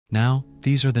Now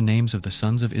these are the names of the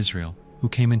sons of Israel who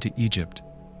came into Egypt.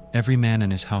 Every man in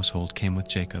his household came with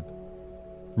Jacob: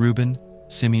 Reuben,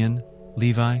 Simeon,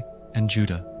 Levi, and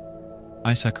Judah;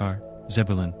 Issachar,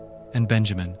 Zebulun, and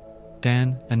Benjamin;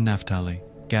 Dan and Naphtali;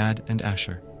 Gad and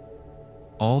Asher.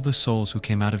 All the souls who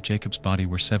came out of Jacob's body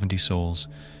were 70 souls,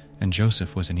 and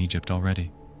Joseph was in Egypt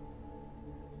already.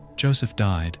 Joseph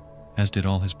died, as did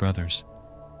all his brothers,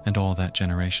 and all that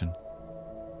generation.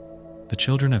 The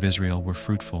children of Israel were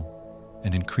fruitful,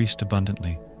 and increased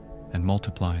abundantly, and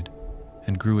multiplied,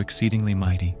 and grew exceedingly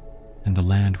mighty, and the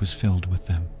land was filled with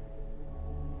them.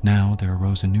 Now there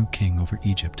arose a new king over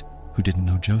Egypt, who didn't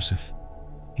know Joseph.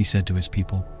 He said to his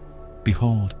people,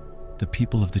 "Behold, the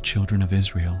people of the children of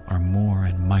Israel are more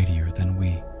and mightier than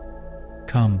we.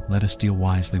 Come, let us deal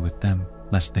wisely with them,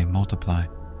 lest they multiply."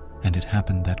 And it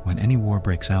happened that when any war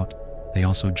breaks out, they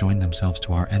also join themselves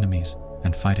to our enemies,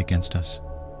 and fight against us,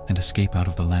 and escape out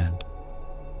of the land.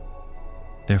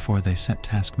 Therefore they set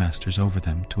taskmasters over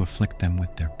them to afflict them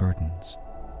with their burdens.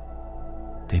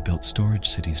 They built storage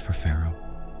cities for Pharaoh,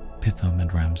 Pithom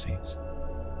and Ramses.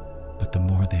 But the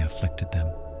more they afflicted them,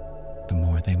 the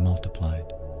more they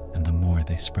multiplied, and the more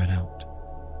they spread out.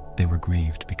 They were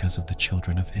grieved because of the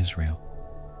children of Israel.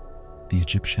 The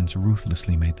Egyptians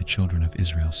ruthlessly made the children of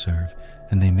Israel serve,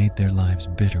 and they made their lives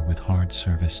bitter with hard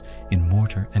service, in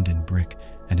mortar and in brick,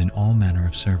 and in all manner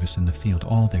of service in the field,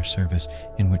 all their service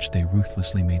in which they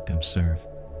ruthlessly made them serve.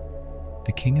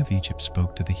 The king of Egypt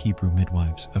spoke to the Hebrew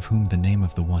midwives, of whom the name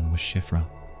of the one was Shiphrah,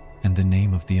 and the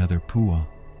name of the other Puah,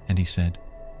 and he said,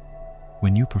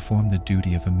 "When you perform the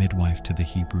duty of a midwife to the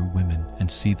Hebrew women and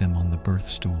see them on the birth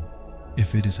stool,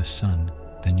 if it is a son,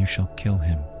 then you shall kill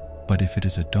him, but if it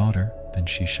is a daughter, then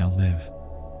she shall live."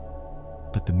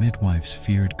 But the midwives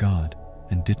feared God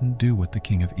and didn't do what the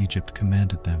king of Egypt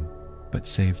commanded them, but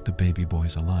saved the baby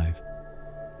boys alive.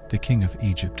 The king of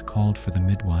Egypt called for the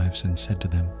midwives and said to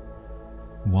them,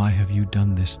 "Why have you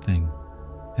done this thing,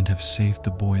 and have saved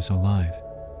the boys alive?"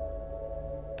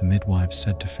 The midwives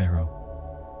said to Pharaoh,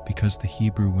 "Because the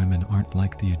Hebrew women aren't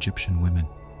like the Egyptian women,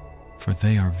 for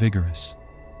they are vigorous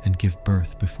and give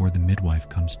birth before the midwife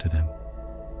comes to them."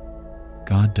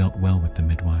 God dealt well with the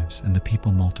midwives, and the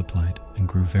people multiplied and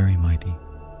grew very mighty.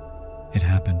 It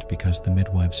happened because the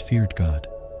midwives feared God,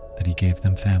 that he gave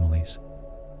them families.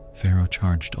 Pharaoh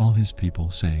charged all his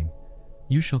people, saying,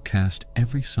 "You shall cast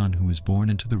every son who is born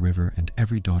into the river, and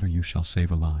every daughter you shall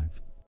save alive."